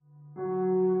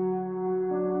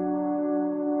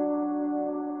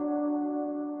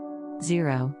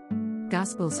0.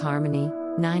 Gospels Harmony,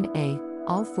 9a.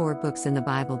 All 4 books in the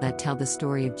Bible that tell the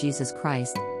story of Jesus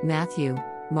Christ, Matthew,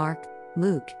 Mark,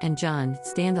 Luke, and John,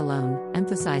 stand alone,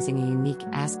 emphasizing a unique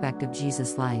aspect of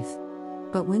Jesus' life.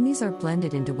 But when these are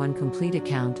blended into one complete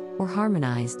account, or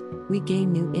harmonized, we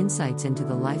gain new insights into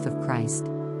the life of Christ.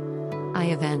 I.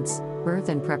 Events, birth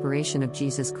and preparation of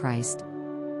Jesus Christ.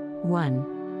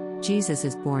 1. Jesus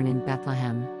is born in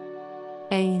Bethlehem.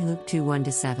 A. Luke 2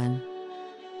 1-7.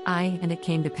 I. And it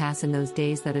came to pass in those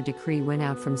days that a decree went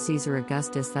out from Caesar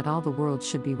Augustus that all the world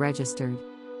should be registered.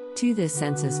 2. This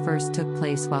census first took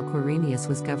place while Quirinius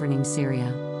was governing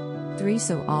Syria. 3.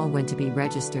 So all went to be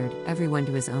registered, everyone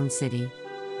to his own city.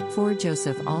 4.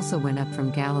 Joseph also went up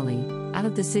from Galilee, out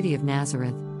of the city of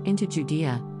Nazareth, into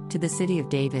Judea, to the city of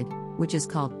David, which is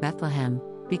called Bethlehem,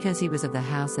 because he was of the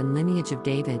house and lineage of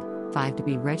David. 5. To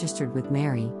be registered with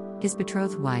Mary, his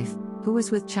betrothed wife, who was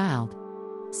with child.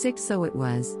 6. So it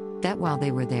was, that while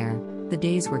they were there, the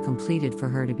days were completed for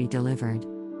her to be delivered.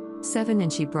 7.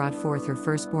 And she brought forth her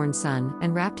firstborn son,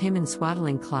 and wrapped him in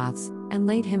swaddling cloths, and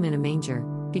laid him in a manger,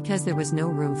 because there was no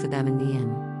room for them in the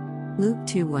inn. Luke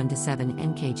 2 1-7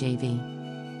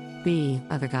 NKJV. B.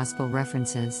 Other Gospel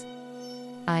references.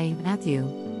 I. Matthew,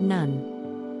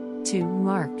 none. 2.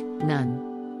 Mark,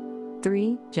 none.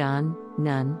 3. John,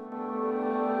 none.